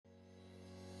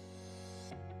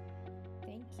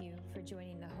for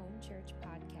joining the Home Church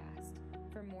podcast.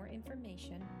 For more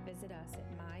information, visit us at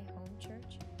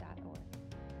myhomechurch.org.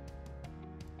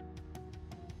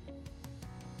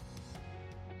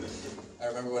 I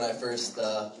remember when I first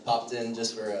popped in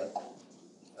just for a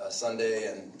Sunday,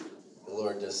 and the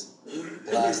Lord just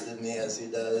blasted me as He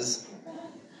does.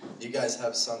 You guys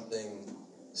have something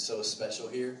so special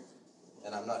here,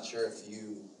 and I'm not sure if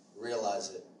you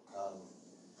realize it.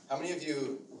 How many of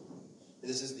you,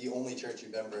 this is the only church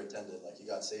you've ever attended? Like, you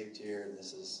got saved here, and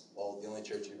this is the only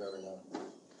church you've ever known.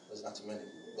 There's not too many.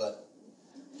 But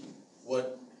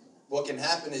what can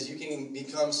happen is you can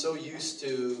become so used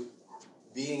to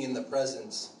being in the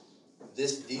presence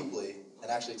this deeply and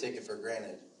actually take it for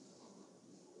granted.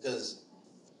 Because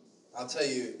I'll tell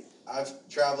you, I've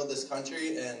traveled this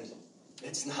country, and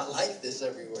it's not like this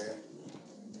everywhere.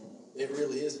 It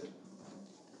really isn't.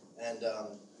 And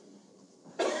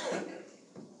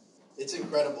it's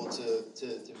incredible to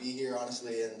be here,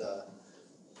 honestly, and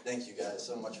thank you guys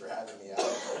so much for having me.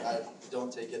 I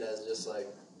don't take it as just like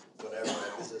whatever.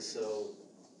 Like, this is it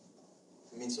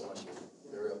means so much to me,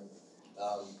 for real.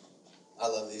 I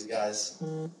love these guys.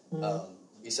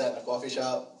 We sat in a coffee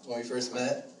shop when we first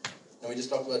met, and we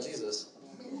just talked about Jesus.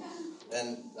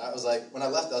 And I was like, when I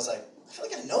left, I was like, I feel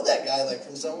like I know that guy, like,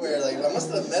 from somewhere. Like, I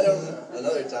must have met him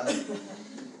another time.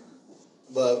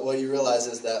 But what you realize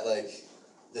is that, like,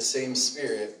 the same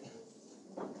spirit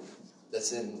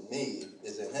that's in me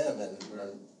is in him, and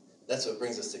that's what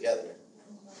brings us together.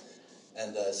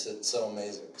 And it's so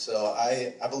amazing. So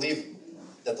I believe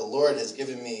that the Lord has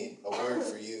given me a word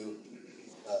for you,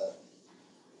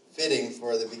 fitting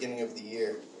for the beginning of the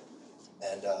year.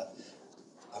 And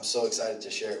I'm so excited to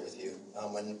share it with you.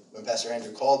 When Pastor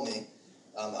Andrew called me,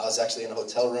 I was actually in a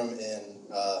hotel room in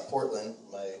Portland.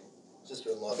 My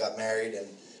sister-in-law got married, and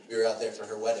we were out there for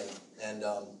her wedding. And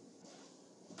as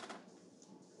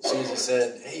soon as he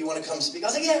said, "Hey, you want to come speak?" I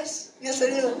was like, yes I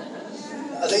do.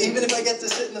 I was like, even if I get to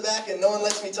sit in the back and no one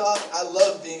lets me talk, I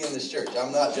love being in this church.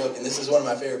 I'm not joking. This is one of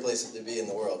my favorite places to be in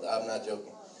the world. I'm not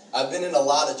joking. I've been in a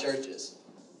lot of churches,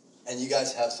 and you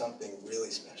guys have something really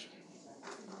special.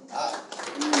 I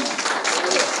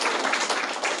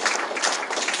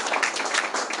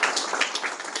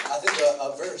think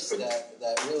a verse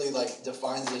that really, like,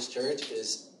 defines this church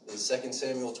is 2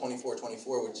 Samuel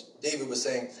 24:24, which David was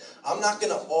saying, I'm not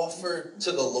going to offer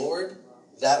to the Lord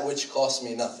that which costs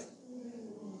me nothing.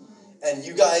 And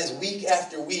you guys, week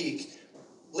after week,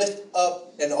 lift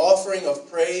up an offering of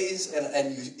praise,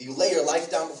 and you lay your life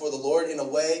down before the Lord in a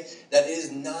way that is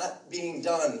not being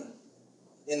done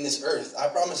in this earth. I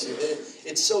promise you,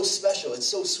 it's so special. It's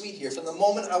so sweet here. From the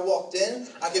moment I walked in,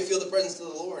 I could feel the presence of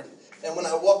the Lord. And when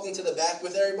I walked into the back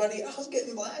with everybody, I was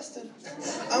getting blasted.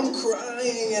 I'm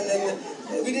crying, and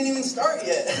we didn't even start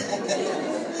yet.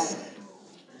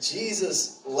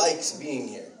 Jesus likes being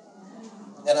here.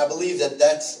 And I believe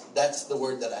that's the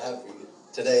word that I have for you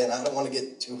today. And I don't want to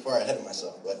get too far ahead of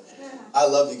myself, but I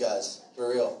love you guys, for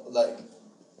real. Like,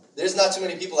 there's not too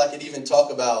many people I could even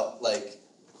talk about, like,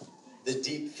 the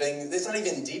deep things. It's not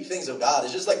even deep things of God.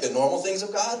 It's just like the normal things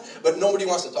of God, but nobody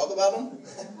wants to talk about them.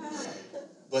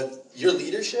 But your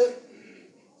leadership,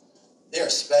 they are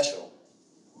special,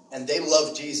 and they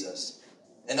love Jesus.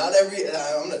 And not every,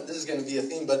 this is going to be a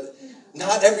theme, but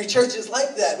not every church is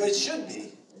like that, but it should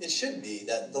be. It should be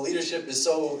that the leadership is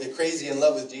so crazy in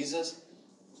love with Jesus.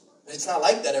 It's not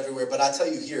like that everywhere, but I tell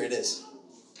you, here it is.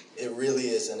 It really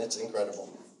is, and it's incredible.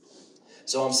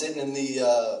 So I'm sitting in the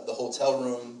hotel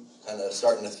room, kind of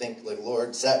starting to think, like,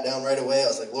 Lord, sat down right away. I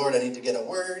was like, Lord, I need to get a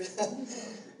word.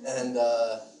 And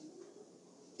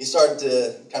he started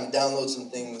to kind of download some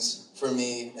things for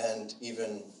me, and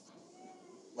even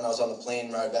when I was on the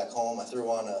plane ride back home, I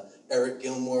threw on a Eric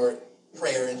Gilmore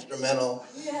prayer instrumental,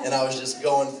 and I was just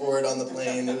going for it on the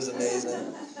plane. It was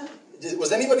amazing.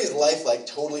 Was anybody's life, like,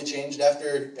 totally changed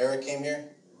after Eric came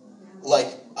here?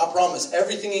 Like, I promise,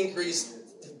 everything increased,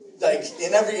 like,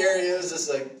 in every area. It was just,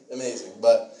 like, amazing.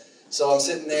 But so I'm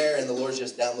sitting there, and the Lord's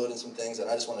just downloading some things, and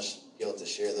I just want to be able to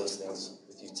share those things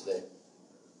with you today.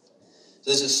 So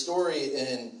there's a story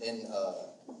in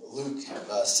Luke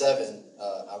 7.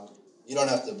 You don't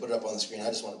have to put it up on the screen. I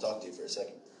just want to talk to you for a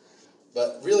second.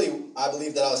 But really, I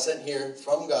believe that I was sent here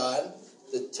from God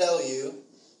to tell you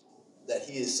that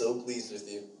He is so pleased with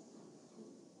you.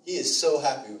 He is so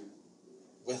happy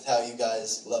with how you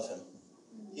guys love Him.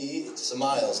 He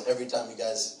smiles every time you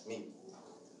guys meet.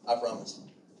 I promise.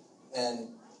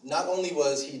 And not only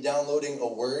was He downloading a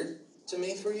word to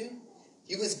me for you,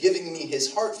 He was giving me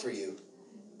His heart for you.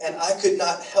 And I could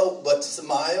not help but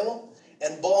smile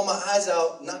and bawl my eyes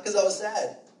out, not because I was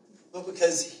sad, but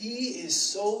because He is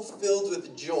so filled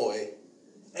with joy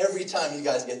every time you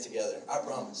guys get together. I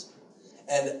promise.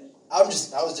 And I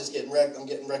was just getting wrecked. I'm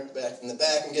getting wrecked back in the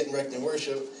back. I'm getting wrecked in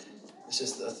worship. It's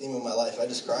just the theme of my life. I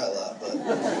just cry a lot, but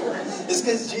it's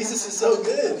because Jesus is so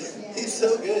good. He's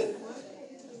so good.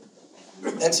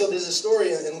 And so there's a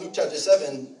story in Luke chapter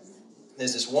 7.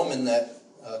 There's this woman that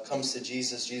comes to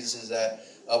Jesus. Jesus is at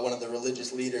one of the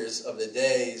religious leaders of the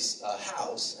day's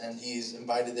house, and he's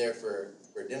invited there for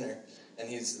dinner. And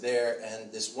he's there,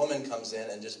 and this woman comes in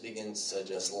and just begins to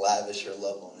just lavish her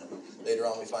love on him. Later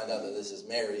on, we find out that this is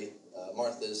Mary,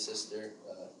 Martha's sister,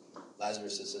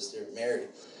 Lazarus' sister, Mary.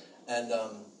 And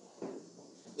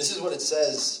this is what it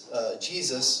says.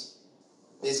 Jesus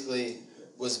basically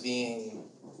was being,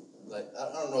 like,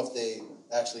 I don't know if they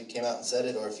actually came out and said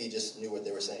it or if he just knew what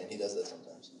they were saying. He does that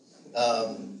sometimes.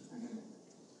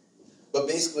 But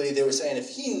basically, they were saying if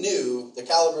he knew the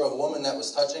caliber of woman that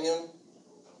was touching him,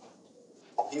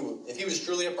 if he was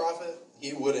truly a prophet,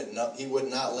 he would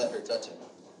not let her touch him,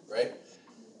 right?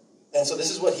 And so this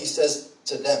is what he says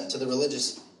to them, to the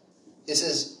religious. He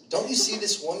says, "Don't you see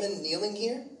this woman kneeling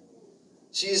here?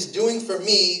 She is doing for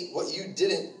me what you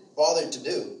didn't bother to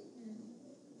do.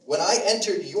 When I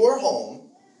entered your home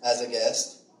as a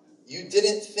guest, you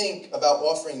didn't think about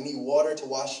offering me water to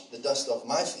wash the dust off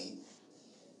my feet.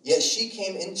 Yet she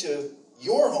came into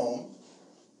your home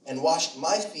and washed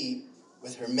my feet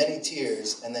with her many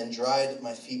tears and then dried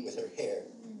my feet with her hair.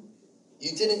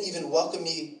 You didn't even welcome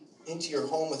me into your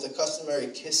home with a customary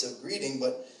kiss of greeting,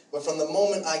 but from the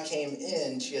moment I came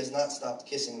in, she has not stopped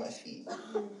kissing my feet.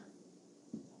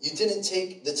 You didn't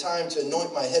take the time to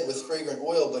anoint my head with fragrant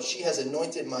oil, but she has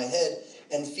anointed my head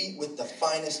and feet with the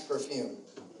finest perfume.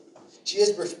 She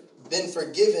has been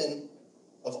forgiven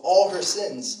of all her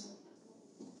sins.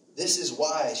 This is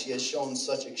why she has shown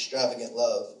such extravagant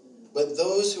love. But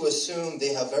those who assume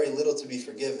they have very little to be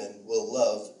forgiven will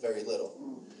love very little."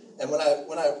 And when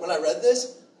I read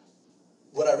this,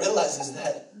 what I realized is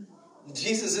that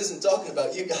Jesus isn't talking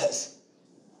about you guys.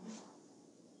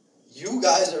 You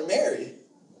guys are married.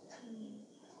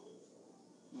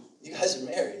 You guys are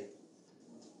married.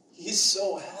 He's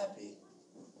so happy.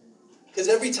 Because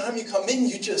every time you come in,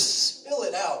 you just spill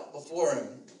it out before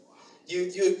him.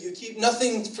 You keep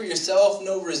nothing for yourself,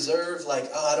 no reserve,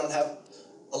 like, I don't have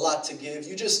a lot to give.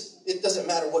 It doesn't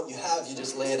matter what you have, you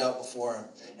just lay it out before him.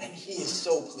 And he is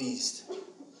so pleased.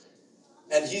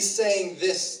 And he's saying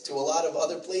this to a lot of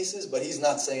other places, but he's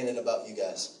not saying it about you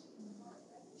guys.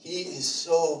 He is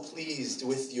so pleased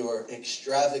with your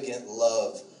extravagant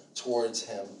love towards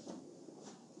him.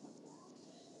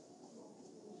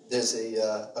 There's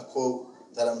a quote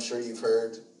that I'm sure you've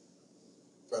heard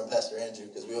from Pastor Andrew,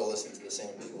 because we all listen to the same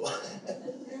people.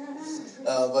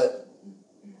 But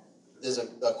there's a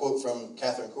quote from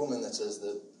Catherine Kuhlman that says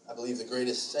that I believe the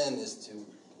greatest sin is to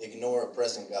ignore a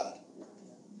present God.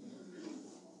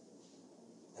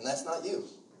 And that's not you.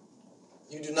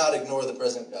 You do not ignore the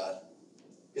present God,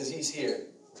 because he's here,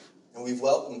 and we've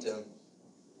welcomed him,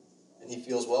 and he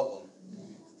feels welcome.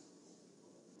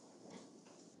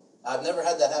 I've never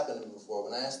had that happen to me before.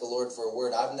 When I asked the Lord for a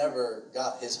word, I've never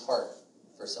got his heart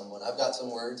for someone. I've got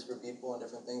some words for people and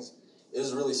different things. It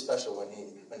was really special when he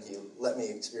let me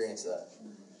experience that.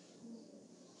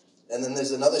 And then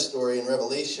there's another story in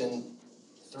Revelation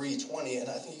 3:20, and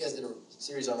I think you guys did a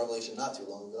series on Revelation not too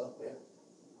long ago. Yeah.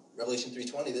 Revelation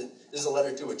 3:20. This is a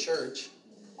letter to a church,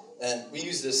 and we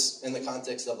use this in the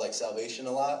context of like salvation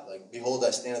a lot. Like, behold,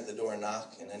 I stand at the door and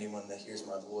knock, and anyone that hears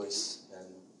my voice and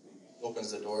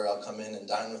opens the door, I'll come in and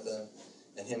dine with them,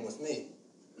 and him with me.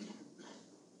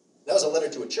 That was a letter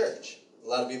to a church. A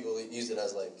lot of people use it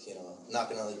as like,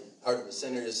 knocking on the heart of a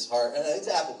sinner's heart, and it's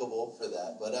applicable for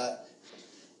that. But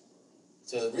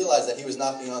to realize that he was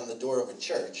knocking on the door of a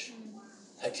church,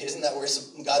 like, isn't that where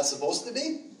God's supposed to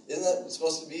be? Isn't that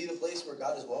supposed to be the place where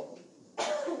God is welcome?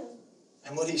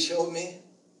 And what he showed me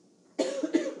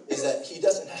is that he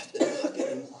doesn't have to knock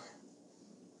anymore.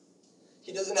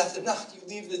 He doesn't have to knock. You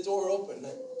leave the door open.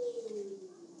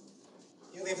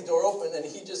 You leave the door open, and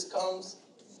he just comes.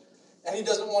 And he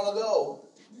doesn't want to go.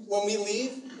 When we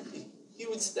leave, he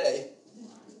would stay.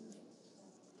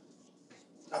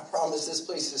 I promise this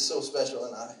place is so special,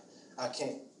 and I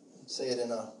can't say it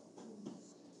enough.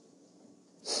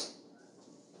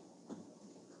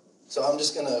 So I'm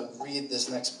just going to read this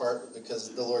next part because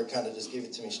the Lord kind of just gave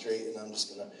it to me straight, and I'm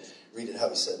just going to read it how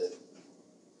he said it.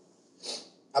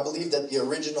 I believe that the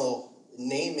original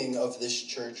naming of this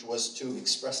church was to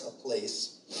express a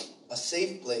place, a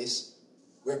safe place,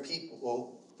 for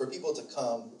people to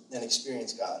come and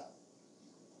experience God.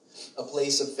 A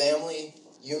place of family,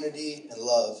 unity, and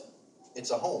love.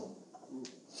 It's a home.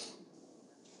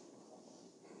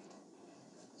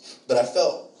 But I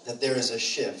felt that there is a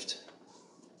shift.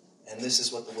 And this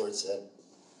is what the Lord said.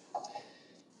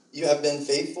 You have been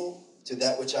faithful to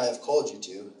that which I have called you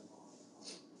to,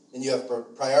 and you have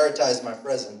prioritized my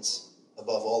presence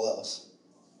above all else.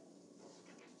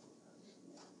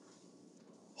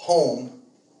 Home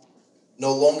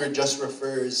no longer just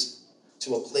refers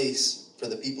to a place for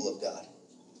the people of God,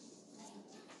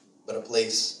 but a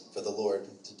place for the Lord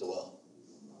to dwell.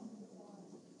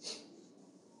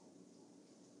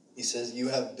 He says, you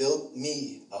have built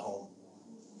me a home,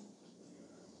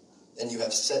 and you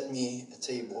have set me a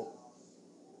table,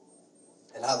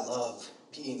 and I love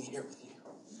being here with you.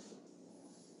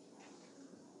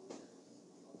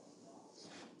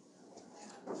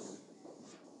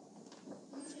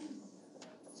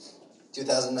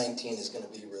 2019 is going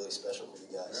to be really special for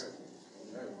you guys.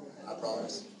 I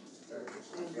promise.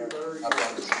 I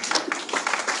promise.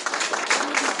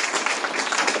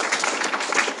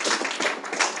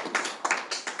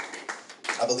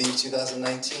 I believe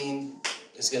 2019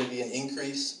 is going to be an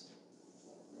increase,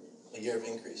 a year of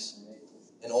increase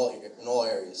in all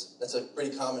areas. That's a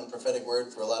pretty common prophetic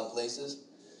word for a lot of places.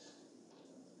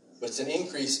 But it's an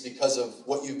increase because of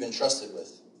what you've been trusted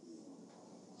with.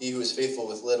 He who is faithful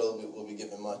with little will be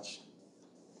given much.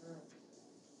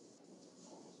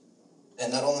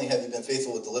 And not only have you been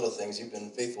faithful with the little things, you've been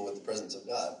faithful with the presence of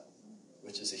God,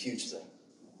 which is a huge thing.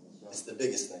 It's the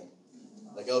biggest thing.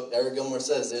 Like Eric Gilmore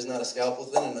says, there's not a scalpel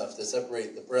thin enough to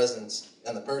separate the presence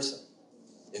and the person.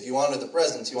 If you honor the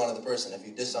presence, you honor the person. If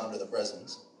you dishonor the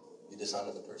presence, you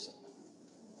dishonor the person.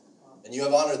 And you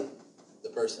have honored the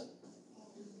person.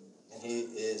 And he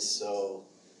is so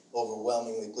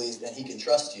overwhelmingly pleased, and he can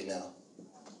trust you now.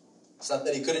 It's not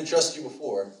that he couldn't trust you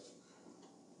before,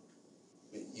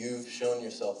 but you've shown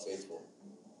yourself faithful.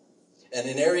 And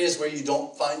in areas where you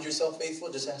don't find yourself faithful,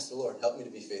 just ask the Lord, help me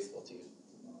to be faithful to you.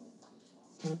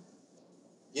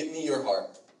 Give me your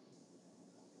heart.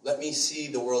 Let me see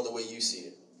the world the way you see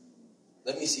it.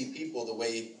 Let me see people the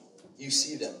way you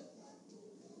see them.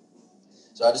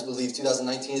 So I just believe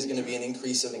 2019 is going to be an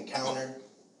increase of encounter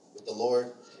with the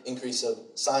Lord, increase of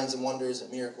signs and wonders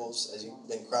and miracles as you've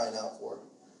been crying out for.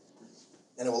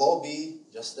 And it will all be,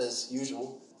 just as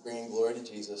usual, bringing glory to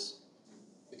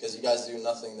because you guys do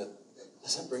nothing that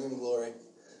doesn't bring him glory.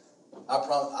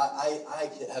 I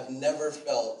have never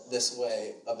felt this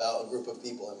way about a group of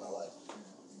people in my life.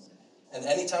 And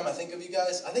anytime I think of you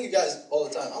guys, I think of you guys all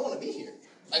the time. I want to be here.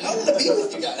 Like, I want to be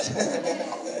with you guys.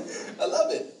 I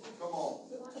love it. Come on.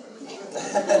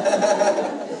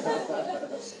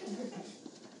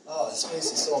 Oh, this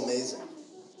place is so amazing.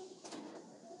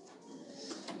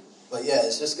 But yeah,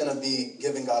 it's just going to be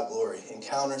giving God glory.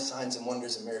 Encounter, signs, and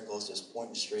wonders and miracles just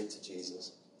pointing straight to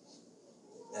Jesus.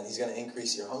 And he's going to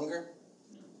increase your hunger.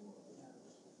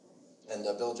 And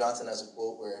Bill Johnson has a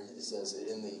quote where he says,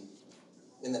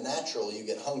 in the natural, you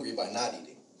get hungry by not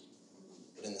eating.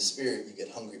 But in the spirit, you get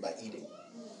hungry by eating.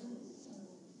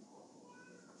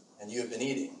 And you have been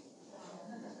eating.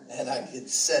 And I could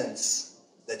sense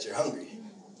that you're hungry.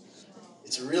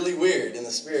 It's really weird in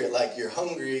the spirit, like you're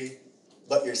hungry,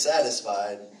 but you're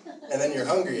satisfied. And then you're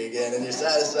hungry again, and you're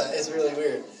satisfied. It's really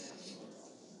weird.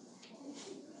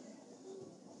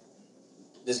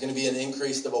 There's going to be an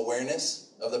increase of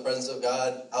awareness of the presence of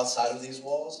God outside of these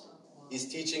walls. He's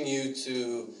teaching you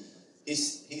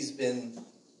he's been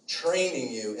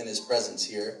training you in his presence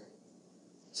here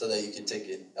so that you can take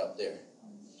it out there.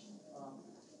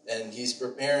 And he's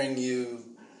preparing you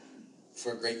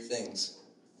for great things.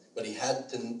 But he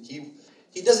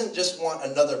doesn't just want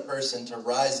another person to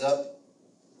rise up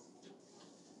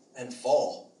and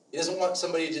fall. He doesn't want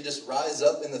somebody to just rise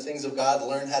up in the things of God,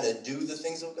 learn how to do the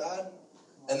things of God,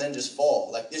 and then just fall.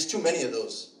 Like, there's too many of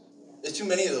those. There's too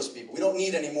many of those people. We don't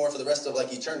need any more for the rest of,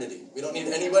 eternity. We don't need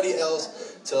anybody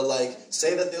else to,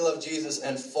 say that they love Jesus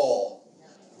and fall.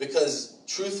 Because,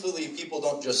 truthfully, people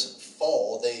don't just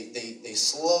fall. They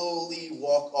slowly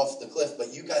walk off the cliff.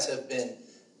 But you guys have been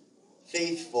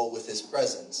faithful with his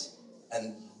presence.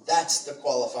 And that's the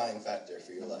qualifying factor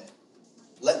for your life.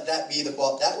 Let that be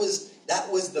that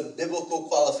was the biblical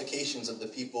qualifications of the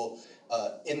people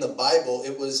in the Bible.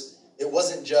 It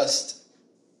wasn't just,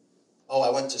 I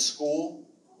went to school,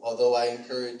 although I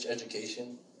encourage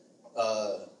education.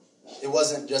 It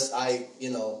wasn't just I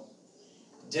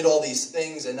did all these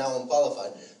things and now I'm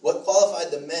qualified. What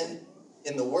qualified the men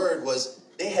in the Word was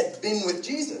they had been with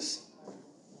Jesus.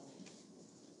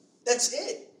 That's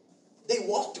it. They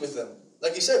walked with him.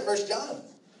 Like you said, 1 John.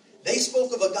 They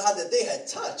spoke of a God that they had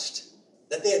touched,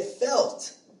 that they had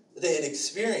felt, that they had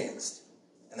experienced.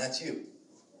 And that's you.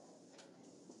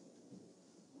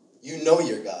 You know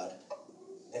your God,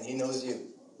 and he knows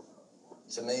you.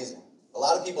 It's amazing. A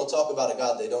lot of people talk about a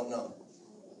God they don't know.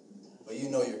 But you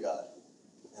know your God.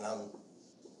 And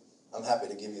I'm happy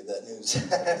to give you that news.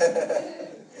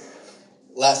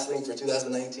 Last thing for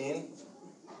 2019,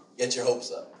 get your hopes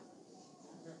up.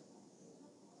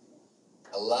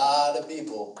 A lot of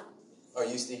people are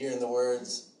used to hearing the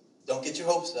words, don't get your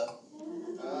hopes up.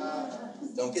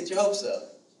 Don't get your hopes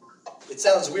up. It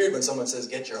sounds weird when someone says,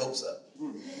 get your hopes up.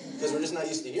 Because we're just not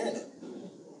used to hearing it.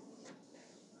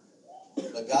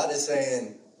 But God is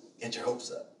saying, get your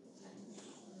hopes up.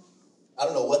 I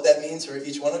don't know what that means for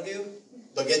each one of you,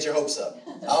 but get your hopes up.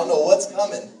 I don't know what's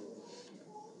coming.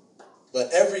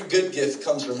 But every good gift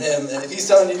comes from him. And if he's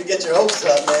telling you to get your hopes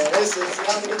up, man, it's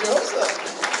time to get your hopes up.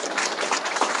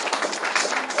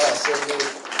 Oh, so good.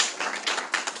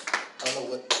 I don't know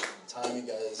what time you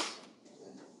guys...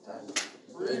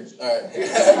 Good? All right.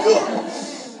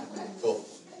 Cool.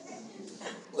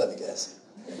 Let me guess.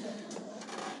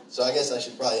 So I guess I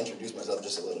should probably introduce myself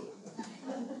just a little bit.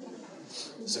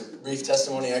 So brief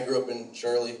testimony, I grew up in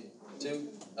Shirley, too,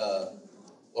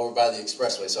 over by the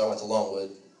expressway, so I went to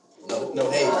Longwood. No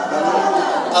hate.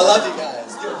 I love you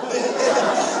guys.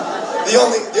 The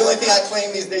only thing I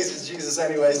claim these days is Jesus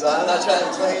anyway, so I'm not trying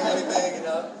to claim anything, you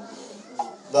know.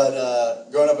 But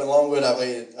growing up in Longwood, I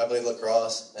played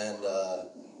lacrosse, and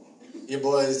your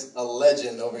boy's a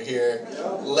legend over here.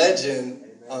 Legend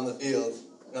on the field.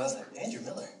 And I was like, Andrew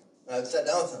Miller. And I sat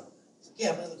down with him. He's like,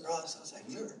 yeah, I play lacrosse. I was like,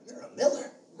 you're a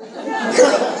Miller. You're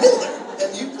a Miller.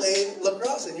 And you played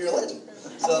lacrosse, and you're a legend.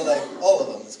 So, like, all of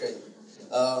them. It's crazy.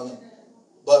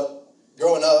 But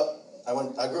growing up,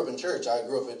 I grew up in church. I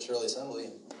grew up at Shirley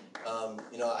Assembly.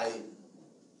 You know, I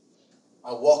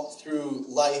walked through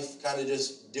life kind of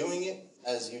just doing it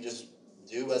as you just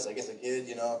do as, I guess, a kid,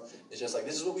 you know. It's just like,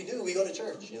 this is what we do. We go to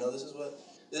church, you know. This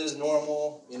is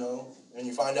normal, you know. And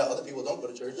you find out other people don't go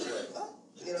to church. You're like, oh,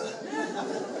 you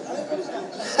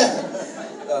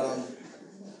know.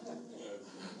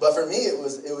 But for me, it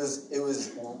was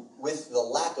with the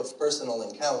lack of personal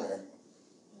encounter.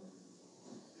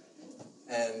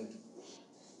 And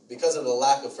because of the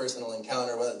lack of personal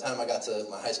encounter, by the time I got to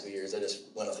my high school years, I just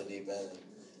went off the deep end and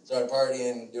started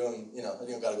partying, doing, you know, I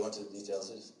don't got to go into the details.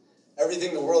 Just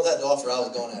everything the world had to offer, I was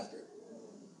going after it.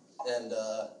 And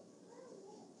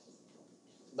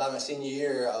by my senior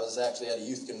year, I was actually at a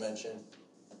youth convention,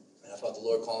 and I felt the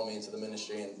Lord calling me into the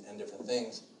ministry and different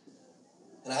things.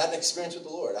 And I had an experience with the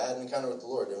Lord. I had an encounter with the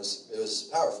Lord. It was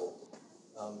powerful.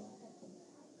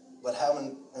 But how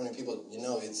many people, you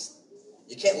know,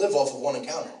 you can't live off of one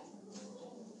encounter.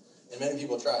 And many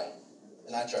people try.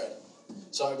 And I tried.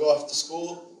 So I go off to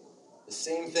school. The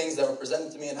same things that were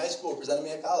presented to me in high school were presented to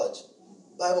me at college.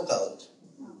 Bible college.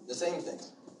 The same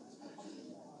things.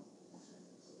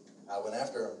 I went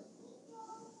after them.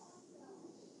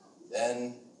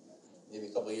 Then, maybe a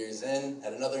couple of years in,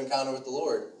 had another encounter with the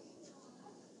Lord.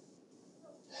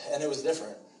 And it was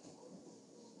different.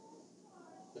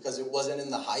 Because it wasn't in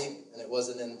the hype, and it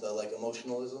wasn't in the, like,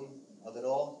 emotionalism of it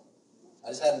all. I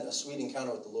just had a sweet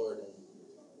encounter with the Lord, and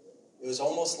it was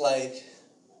almost like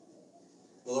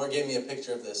the Lord gave me a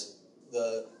picture of this.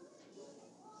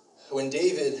 When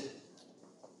David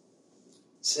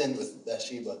sinned with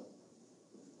Bathsheba,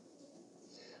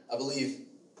 I believe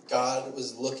God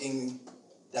was looking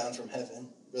down from heaven,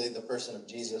 really the person of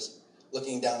Jesus,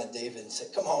 looking down at David and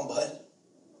said, come on, bud.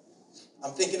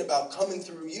 I'm thinking about coming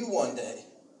through you one day.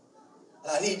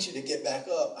 And I need you to get back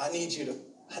up. I need you to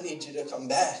come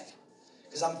back.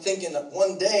 Because I'm thinking that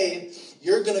one day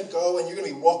you're going to go and you're going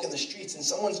to be walking the streets and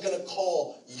someone's going to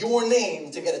call your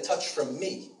name to get a touch from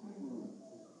me.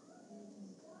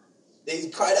 They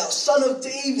cried out, Son of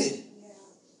David.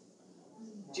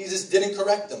 Jesus didn't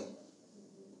correct them.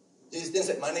 Jesus didn't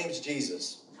say, my name's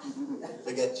Jesus.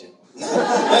 Forget you.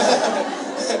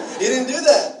 He didn't do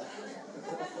that.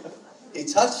 He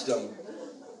touched them.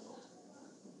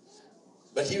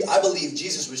 But I believe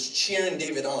Jesus was cheering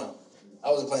David on. I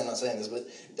wasn't planning on saying this, but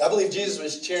I believe Jesus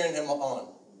was cheering him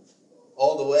on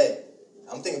all the way.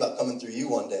 I'm thinking about coming through you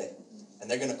one day, and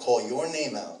they're going to call your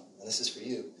name out. And this is for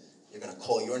you. You're going to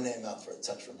call your name out for a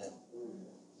touch from him.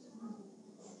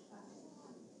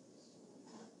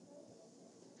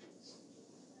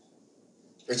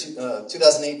 For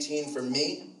 2018, for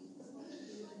me,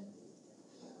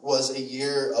 was a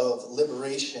year of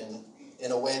liberation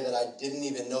in a way that I didn't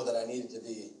even know that I needed to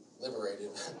be liberated.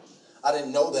 I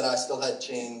didn't know that I still had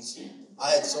chains.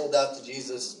 I had sold out to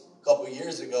Jesus a couple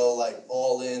years ago, like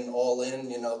all in,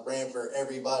 you know, praying for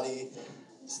everybody,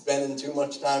 spending too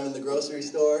much time in the grocery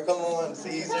store. Come on,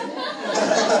 Caesar.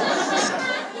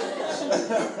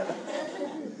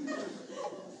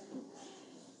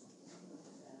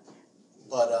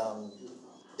 But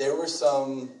there were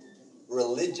some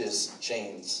religious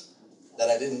chains that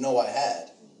I didn't know I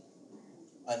had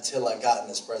until I got in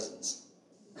his presence.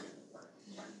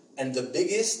 And the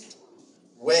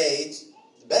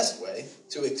best way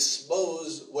to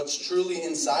expose what's truly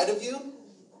inside of you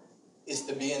is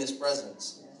to be in his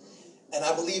presence. And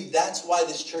I believe that's why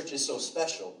this church is so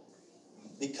special.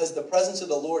 Because the presence of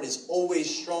the Lord is always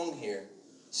strong here.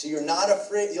 So you're not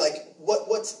afraid, like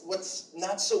what's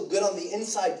not so good on the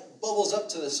inside bubbles up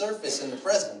to the surface in the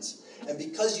presence. And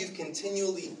because you've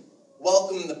continually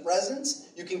welcomed the presence,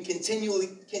 you can continue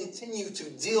to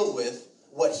deal with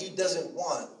what he doesn't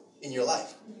want in your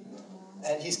life.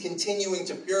 And he's continuing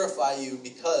to purify you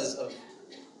because of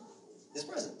his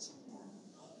presence.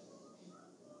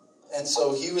 And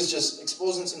so he was just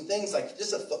exposing some things, like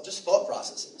just thought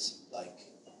processes. Like,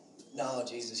 no,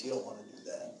 Jesus, you don't want to do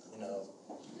that,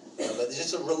 but it's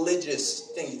just a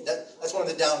religious thing. That's one of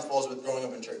the downfalls with growing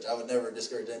up in church. I would never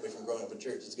discourage anybody from growing up in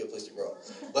church. It's a good place to grow.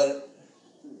 But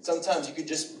sometimes you could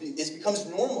it becomes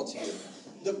normal to you.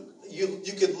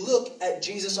 You could look at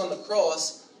Jesus on the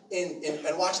cross and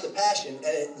watch the Passion and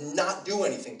it not do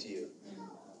anything to you.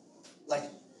 Like,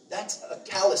 that's a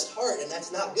calloused heart, and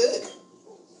that's not good.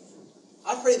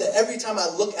 I pray that every time I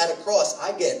look at a cross,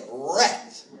 I get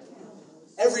wrecked.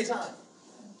 Every time.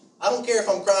 I don't care if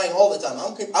I'm crying all the time.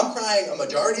 I'm crying a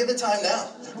majority of the time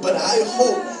now. But I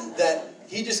hope that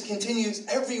he just continues.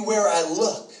 Everywhere I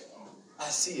look, I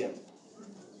see him.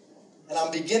 And I'm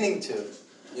beginning to.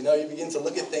 You begin to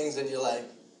look at things and you're like,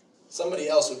 somebody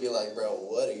else would be like, bro,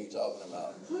 what are you talking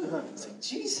about? It's like,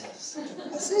 Jesus,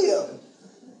 I see him.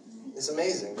 It's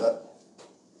amazing. But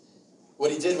what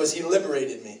he did was he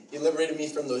liberated me. He liberated me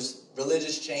from those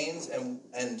religious chains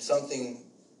and something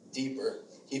deeper.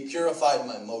 He purified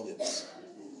my motives.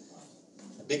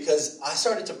 Because I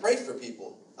started to pray for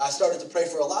people. I started to pray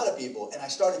for a lot of people. And I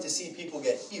started to see people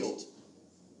get healed.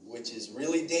 Which is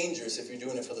really dangerous if you're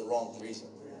doing it for the wrong reason.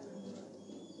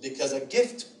 Because a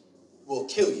gift will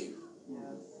kill you.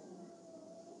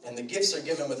 And the gifts are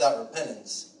given without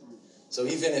repentance. So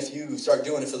even if you start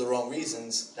doing it for the wrong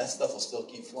reasons, that stuff will still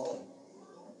keep flowing.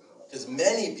 Because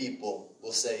many people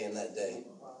will say in that day,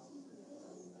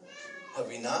 have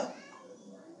we not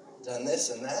done this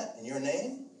and that in your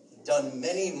name? Done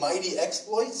many mighty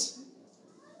exploits?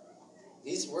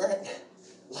 These weren't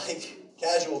like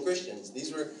casual Christians.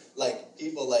 These were like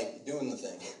people like doing the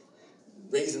thing.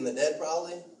 Raising the dead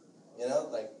probably,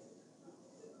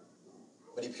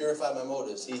 but he purified my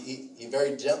motives. He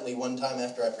very gently one time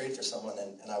after I prayed for someone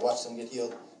and I watched them get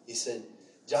healed, he said,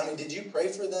 Johnny, did you pray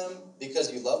for them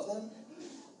because you love them?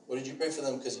 Or did you pray for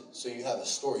them so you have a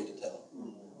story to tell?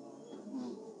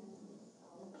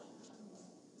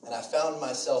 And I found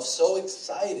myself so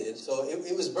excited. So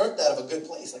it was birthed out of a good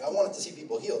place. Like, I wanted to see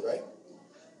people healed, right?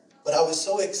 But I was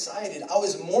so excited. I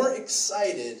was more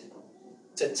excited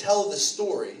to tell the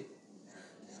story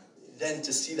than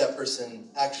to see that person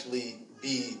actually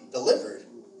be delivered.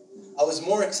 I was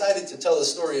more excited to tell the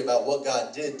story about what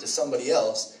God did to somebody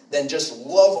else than just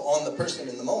love on the person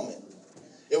in the moment.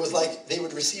 It was like they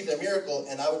would receive their miracle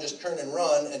and I would just turn and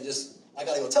run and I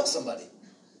got to go tell somebody.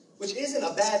 Which isn't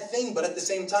a bad thing, but at the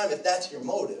same time, if that's your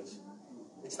motive,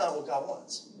 it's not what God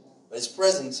wants. But his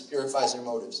presence purifies your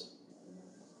motives.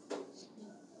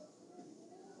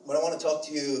 What I want to talk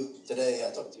to you today,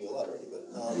 I talked to you a lot already, but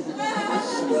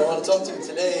what I want to talk to you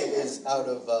today is out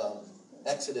of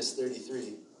Exodus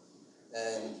 33.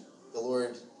 And the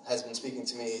Lord has been speaking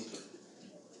to me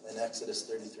in Exodus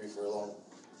 33 for a long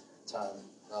time.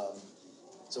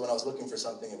 So when I was looking for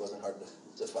something, it wasn't hard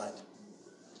to find.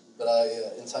 But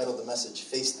I entitled the message,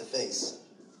 Face to Face.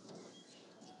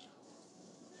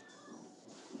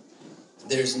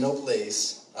 There's no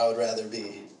place I would rather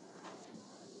be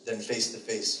than face to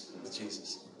face with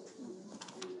Jesus.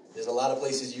 There's a lot of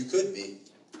places you could be,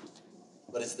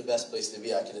 but it's the best place to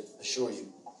be, I can assure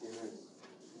you.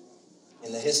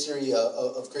 In the history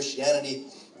of Christianity,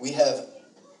 we have,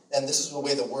 and this is the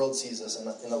way the world sees us in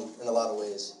a lot of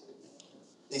ways.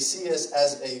 They see us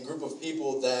as a group of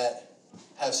people that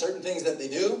have certain things that they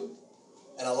do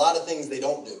and a lot of things they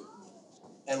don't do.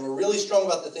 And we're really strong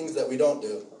about the things that we don't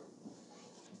do.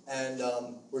 And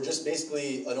we're just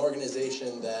basically an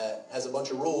organization that has a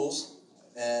bunch of rules,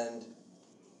 and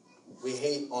we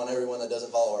hate on everyone that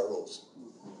doesn't follow our rules.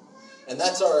 And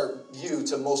that's our view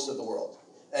to most of the world.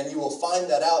 And you will find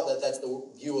that out that that's the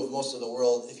view of most of the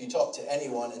world if you talk to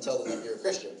anyone and tell them that you're a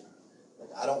Christian. Like,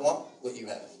 I don't want what you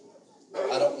have.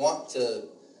 I don't want to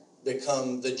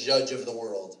become the judge of the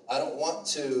world. I don't want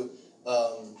to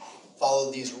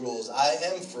follow these rules. I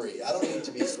am free. I don't need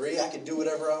to be free. I can do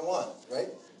whatever I want, right?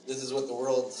 This is what the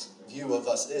world's view of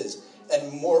us is.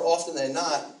 And more often than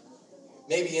not,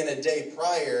 maybe in a day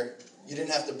prior, you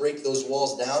didn't have to break those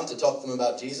walls down to talk to them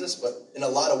about Jesus, but in a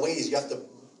lot of ways, you have to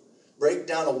break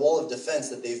down a wall of defense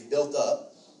that they've built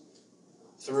up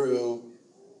through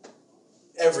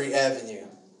every avenue.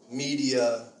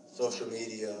 Media, social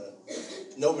media.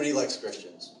 Nobody likes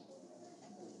Christians.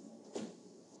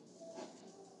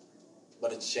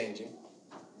 But it's changing.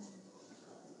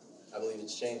 I believe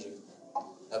it's changing.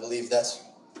 I believe that's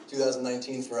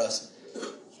 2019 for us.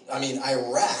 I mean,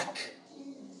 Iraq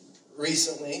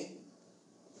recently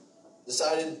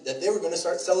decided that they were going to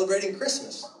start celebrating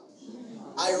Christmas.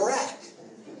 Iraq.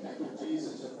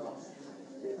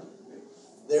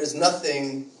 There's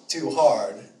nothing too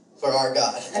hard for our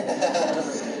God.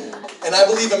 And I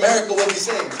believe America will be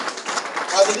saved.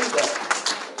 I believe that.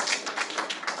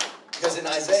 Because in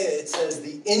Isaiah it says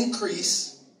the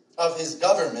increase of his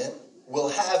government will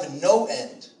have no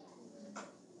end.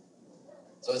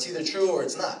 So it's either true or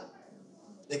it's not.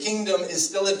 The kingdom is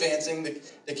still advancing.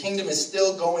 The kingdom is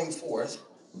still going forth.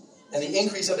 And the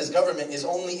increase of his government is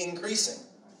only increasing.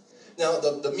 Now,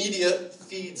 the media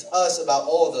feeds us about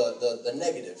all the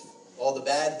negative, all the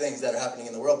bad things that are happening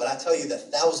in the world. But I tell you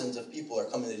that thousands of people are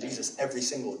coming to Jesus every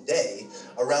single day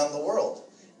around the world.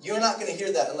 You're not going to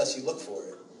hear that unless you look for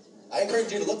it. I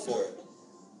encourage you to look for it.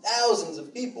 Thousands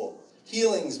of people.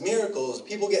 Healings, miracles,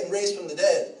 people getting raised from the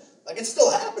dead. Like, it's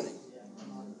still happening.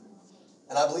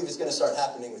 And I believe it's going to start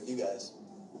happening with you guys.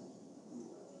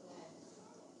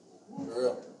 For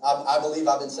real. I believe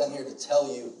I've been sent here to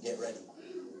tell you, get ready.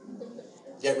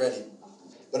 Get ready.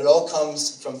 But it all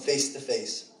comes from face to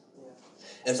face.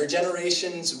 And for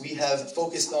generations, we have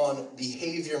focused on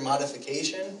behavior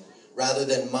modification rather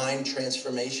than mind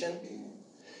transformation.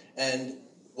 And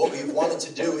what we've wanted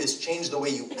to do is change the way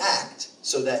you act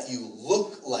so that you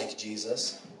look like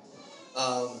Jesus.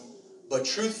 But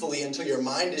truthfully, until your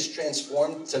mind is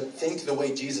transformed to think the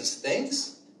way Jesus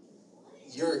thinks,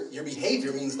 your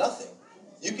behavior means nothing.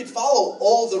 You could follow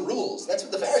all the rules. That's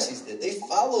what the Pharisees did. They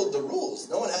followed the rules.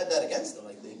 No one had that against them.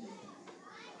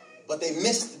 But they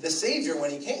missed the Savior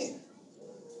when he came.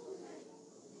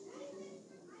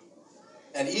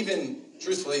 And even,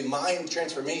 truthfully, mind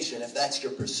transformation, if that's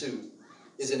your pursuit,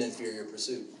 is an inferior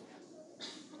pursuit.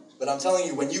 But I'm telling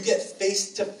you, when you get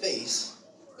face to face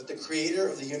with the creator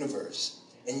of the universe,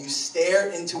 and you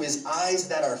stare into his eyes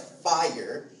that are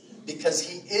fire, because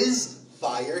he is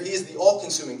fire, he is the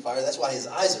all-consuming fire, that's why his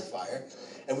eyes are fire,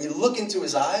 and we look into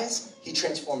his eyes, he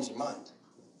transforms your mind.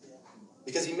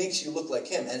 Because he makes you look like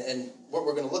him. And what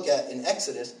we're going to look at in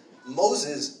Exodus,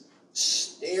 Moses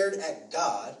stared at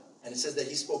God, and it says that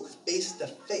he spoke face to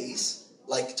face,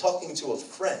 like talking to a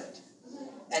friend.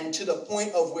 And to the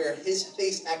point of where his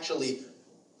face actually,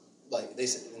 like they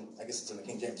said, I guess it's in the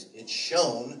King James, it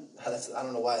shone. I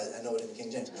don't know why I know it in the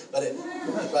King James, but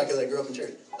probably because I grew up in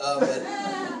church. But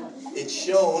it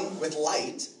shone with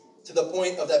light to the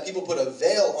point of that people put a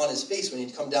veil on his face when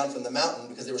he'd come down from the mountain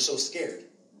because they were so scared.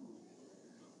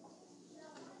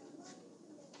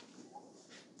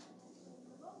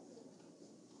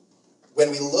 When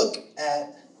we look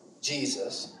at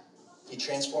Jesus, he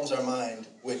transforms our mind,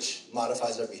 which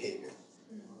modifies our behavior.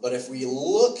 But if we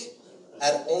look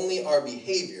at only our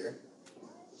behavior,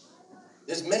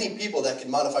 there's many people that can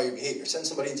modify your behavior. Send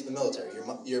somebody into the military.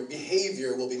 Your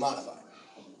behavior will be modified.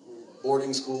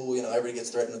 Boarding school, everybody gets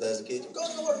threatened with that as a kid. You're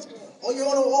going to boarding school. Oh, you're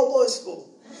going to all boys school.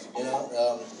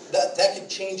 That could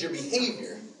change your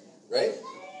behavior, right?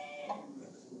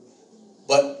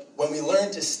 But when we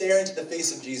learn to stare into the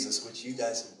face of Jesus, which you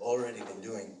guys have already been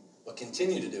doing, but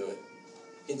continue to do it,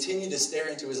 continue to stare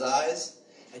into his eyes,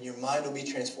 and your mind will be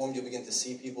transformed. You'll begin to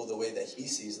see people the way that he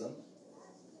sees them.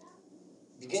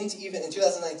 Begin to, even in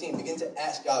 2019, begin to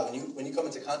ask God, when you come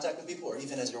into contact with people, or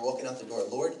even as you're walking out the door,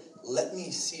 Lord, let me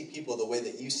see people the way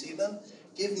that you see them.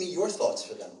 Give me your thoughts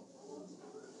for them.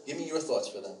 Give me your thoughts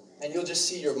for them. And you'll just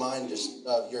see your mind,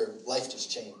 your life just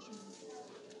change.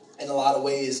 In a lot of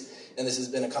ways, and this has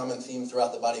been a common theme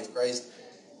throughout the body of Christ,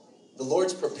 the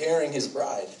Lord's preparing his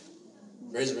bride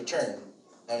for his return.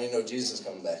 How many know Jesus is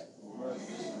coming back?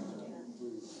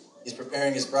 He's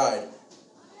preparing his bride.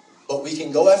 But we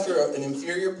can go after an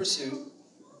inferior pursuit,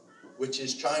 which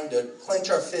is trying to clench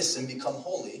our fists and become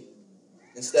holy,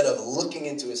 instead of looking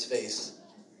into his face,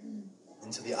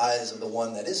 into the eyes of the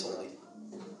one that is holy.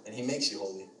 And he makes you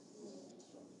holy.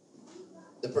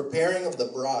 The preparing of the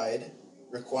bride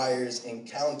requires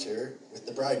encounter with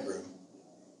the bridegroom.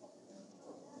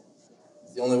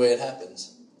 It's the only way it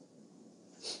happens.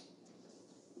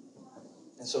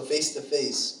 And so face to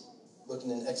face,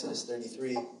 looking in Exodus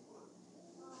 33,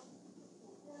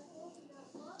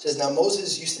 It says, now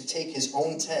Moses used to take his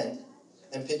own tent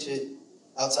and pitch it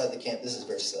outside the camp. This is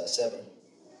verse 7.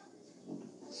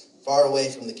 Far away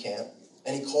from the camp.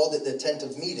 And he called it the tent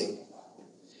of meeting.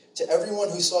 To everyone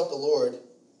who sought the Lord,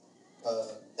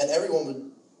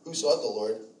 who sought the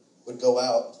Lord would go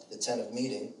out the tent of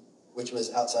meeting, which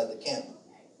was outside the camp.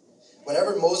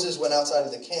 Whenever Moses went outside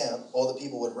of the camp, all the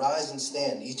people would rise and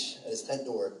stand, each at his tent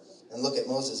door, and look at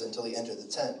Moses until he entered the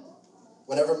tent.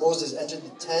 Whenever Moses entered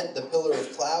the tent, the pillar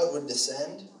of cloud would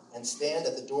descend and stand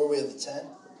at the doorway of the tent,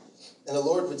 and the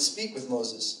Lord would speak with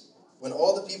Moses. When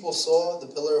all the people saw the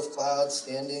pillar of cloud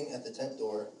standing at the tent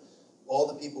door, all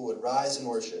the people would rise and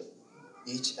worship,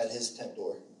 each at his tent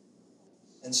door.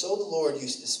 And so the Lord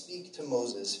used to speak to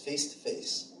Moses face to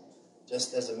face,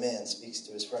 just as a man speaks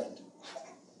to his friend.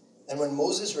 And when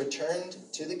Moses returned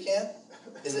to the camp,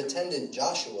 his attendant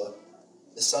Joshua,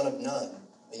 the son of Nun,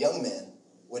 a young man,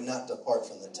 would not depart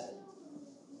from the tent.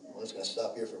 I'm just going to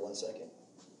stop here for 1 second.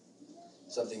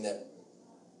 Something that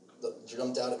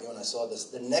jumped out at me when I saw this.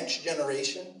 The next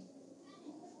generation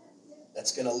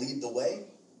that's going to lead the way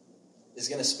is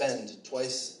going to spend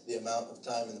twice the amount of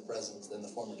time in the presence than the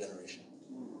former generation.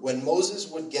 When Moses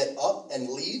would get up and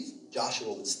leave,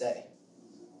 Joshua would stay.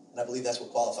 And I believe that's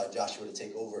what qualified Joshua to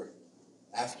take over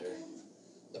after.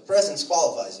 The presence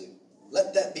qualifies you.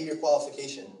 Let that be your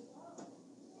qualification.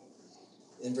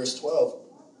 In verse 12,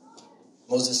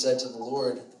 Moses said to the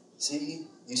Lord, see,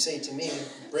 you say to me,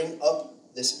 bring up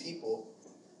this people,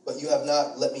 but you have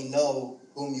not let me know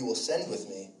whom you will send with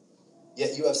me.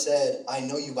 Yet you have said, I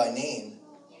know you by name,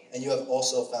 and you have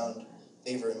also found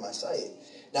favor in my sight.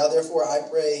 Now therefore I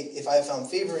pray, if I have found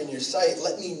favor in your sight,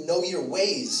 let me know your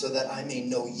ways so that I may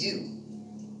know you,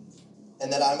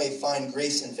 and that I may find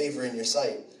grace and favor in your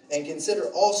sight. And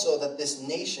consider also that this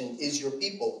nation is your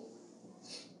people.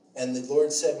 And the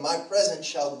Lord said, my presence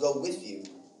shall go with you,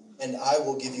 and I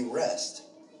will give you rest.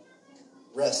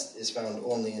 Rest is found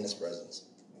only in his presence.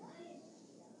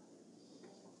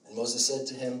 And Moses said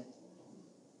to him,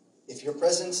 if your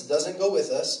presence doesn't go with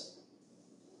us,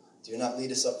 do not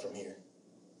lead us up from here.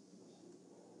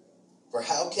 For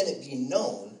how can it be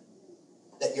known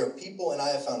that your people and I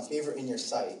have found favor in your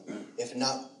sight, if it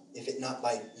not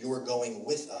by your going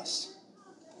with us,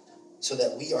 so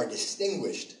that we are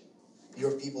distinguished,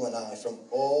 your people and I, from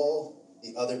all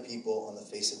the other people on the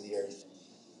face of the earth?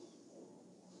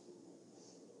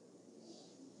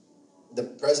 The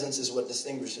presence is what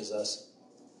distinguishes us.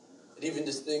 It even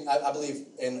I believe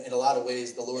in a lot of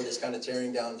ways the Lord is kind of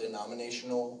tearing down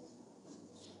denominational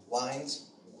lines.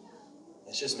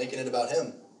 It's just making it about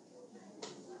him.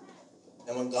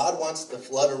 And when God wants to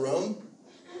flood a room,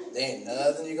 there ain't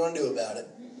nothing you're going to do about it.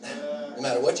 No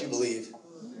matter what you believe,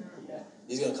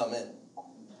 he's going to come in.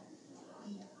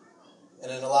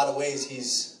 And in a lot of ways,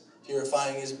 he's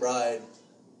purifying his bride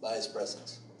by his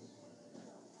presence.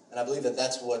 And I believe that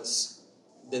that's what's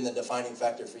been the defining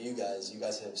factor for you guys. You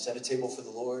guys have set a table for the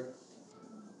Lord.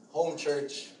 Home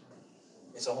church,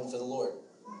 it's a home for the Lord.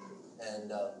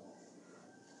 And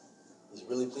he's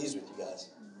really pleased with you guys.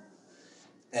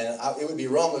 And it would be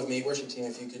wrong of me, worship team,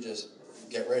 if you could just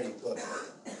get ready. Look.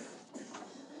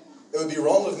 It would be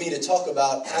wrong of me to talk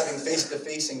about having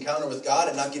face-to-face encounter with God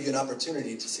and not give you an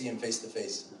opportunity to see him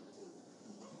face-to-face.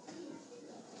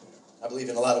 I believe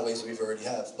in a lot of ways we already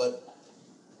have. But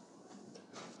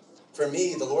for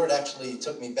me, the Lord actually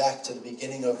took me back to the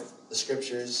beginning of the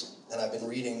scriptures, and I've been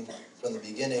reading from the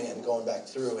beginning and going back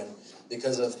through. And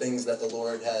because of things that the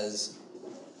Lord has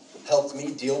helped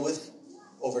me deal with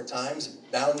over times,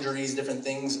 boundaries, different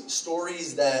things,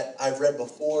 stories that I've read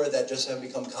before that just have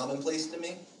become commonplace to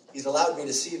me, he's allowed me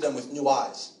to see them with new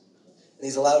eyes. And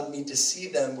he's allowed me to see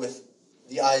them with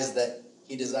the eyes that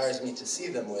he desires me to see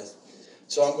them with.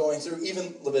 So I'm going through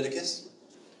even Leviticus.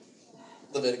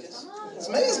 It's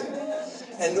amazing.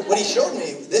 And what he showed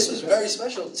me, this was very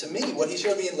special to me. What he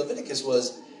showed me in Leviticus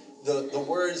was the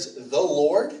words, the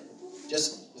Lord,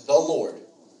 just the Lord,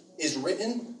 is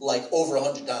written like over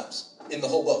 100 times in the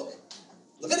whole book.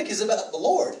 Leviticus is about the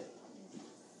Lord.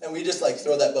 And we just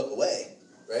throw that book away,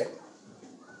 right?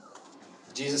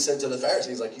 Jesus said to the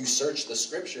Pharisees, you search the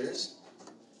scriptures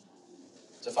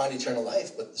to find eternal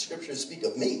life, but the scriptures speak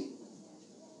of me.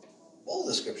 All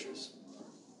the scriptures.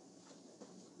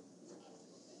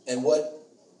 And what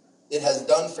it has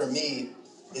done for me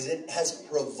is it has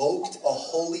provoked a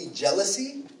holy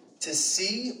jealousy to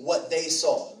see what they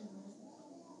saw.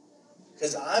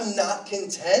 Because I'm not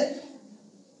content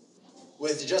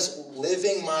with just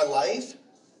living my life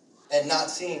and not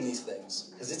seeing these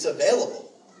things. Because it's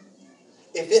available.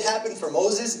 If it happened for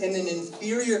Moses in an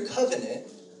inferior covenant,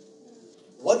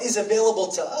 what is available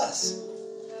to us?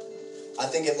 I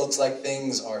think it looks like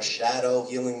things are shadow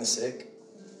healing the sick.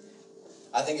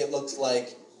 I think it looks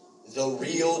like the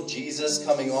real Jesus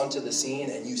coming onto the scene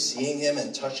and you seeing him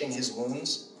and touching his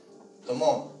wounds. Come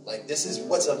on. Like, this is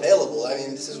what's available. I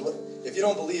mean, this is what, if you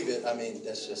don't believe it, I mean,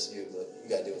 that's just you, but you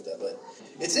got to deal with that. But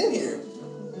it's in here.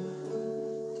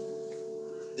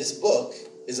 This book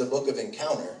is a book of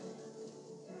encounter.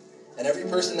 And every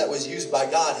person that was used by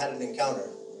God had an encounter.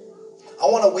 I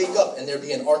want to wake up and there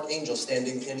be an archangel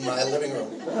standing in my living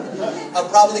room. I'm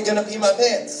probably going to pee my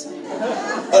pants.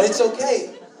 But it's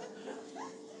okay.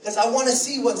 Because I want to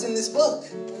see what's in this book.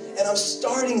 And I'm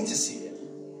starting to see it.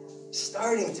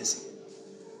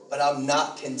 But I'm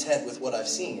not content with what I've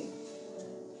seen.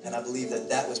 And I believe that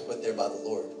that was put there by the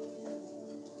Lord.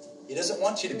 He doesn't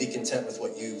want you to be content with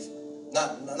what you've,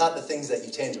 not the things that you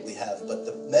tangibly have, but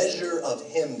the measure of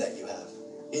him that you have.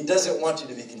 He doesn't want you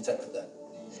to be content with that.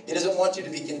 He doesn't want you to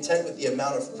be content with the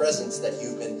amount of presence that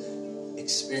you've been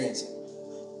experiencing.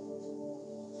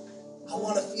 I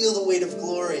want to feel the weight of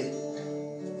glory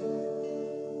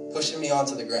pushing me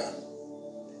onto the ground,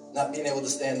 not being able to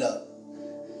stand up.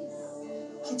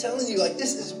 I'm telling you, like,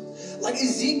 this is, like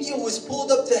Ezekiel was pulled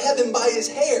up to heaven by his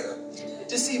hair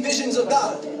to see visions of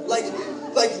God. Like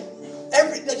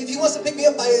if he wants to pick me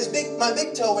up by my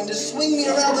big toe and just swing me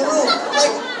around the room,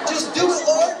 like, just do it,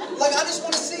 Lord. Like, I just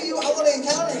want to see you. I want to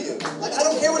encounter you. Like, I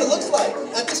don't care what it looks like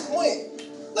at this point.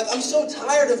 Like, I'm so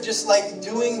tired of just, like,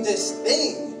 doing this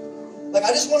thing. Like,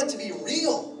 I just want it to be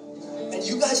real. And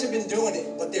you guys have been doing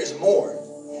it, but there's more.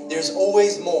 There's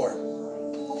always more.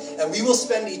 And we will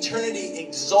spend eternity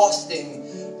exhausting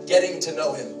getting to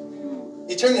know him.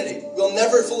 Eternity. We'll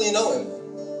never fully know him.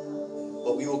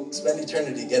 But we will spend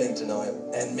eternity getting to know him.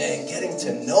 And man, getting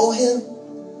to know him,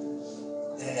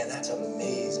 man, that's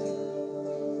amazing.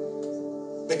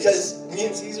 Because me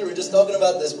and Caesar were just talking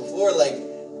about this before. Like,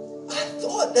 I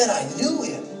thought that I knew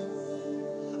him.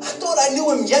 I thought I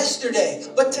knew him yesterday.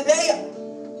 But today,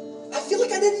 I feel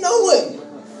like I didn't know him.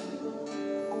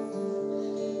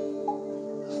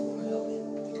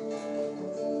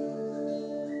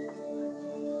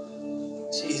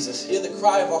 Jesus, hear the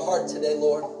cry of our heart today,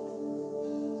 Lord.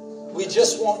 We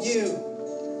just want you.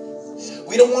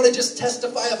 We don't want to just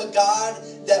testify of a God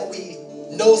that we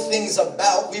know things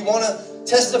about. We want to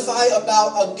testify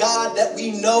about a God that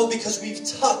we know because we've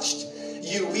touched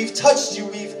you. We've touched you.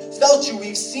 We've felt you.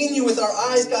 We've seen you with our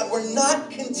eyes, God. We're not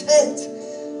content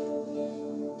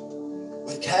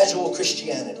with casual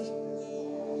Christianity.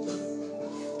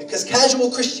 Because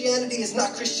casual Christianity is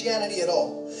not Christianity at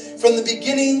all. From the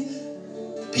beginning,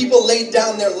 people laid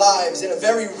down their lives in a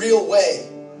very real way.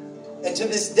 And to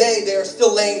this day, they are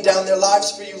still laying down their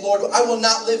lives for you, Lord. I will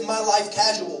not live my life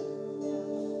casual.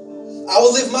 I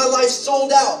will live my life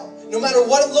sold out. No matter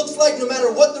what it looks like, no matter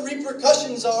what the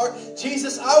repercussions are,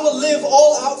 Jesus, I will live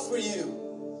all out for you.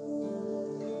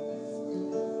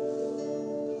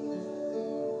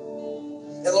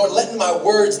 And Lord, let my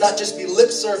words not just be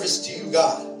lip service to you,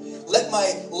 God. Let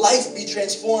my life be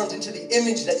transformed into the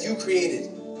image that you created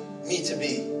me to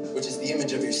be, which is the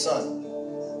image of your Son.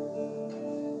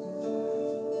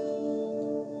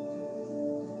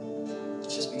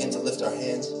 Let's just begin to lift our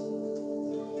hands.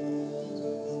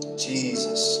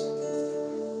 Jesus.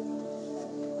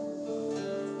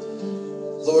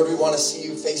 Lord, we want to see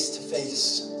you face to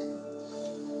face.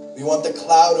 We want the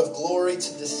cloud of glory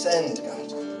to descend,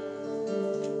 God.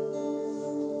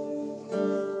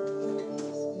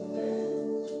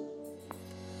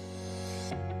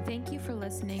 Thank you for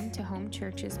listening to Home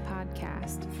Church's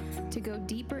podcast. To go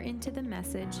deeper into the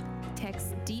message,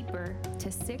 text DEEPER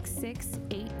to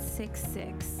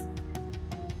 66866.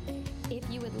 If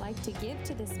you would like to give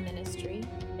to this ministry,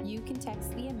 you can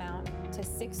text the amount to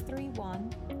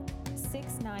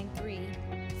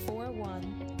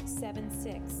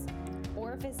 631-693-4176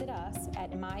 or visit us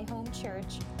at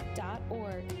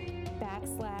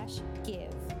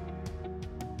myhomechurch.org/give.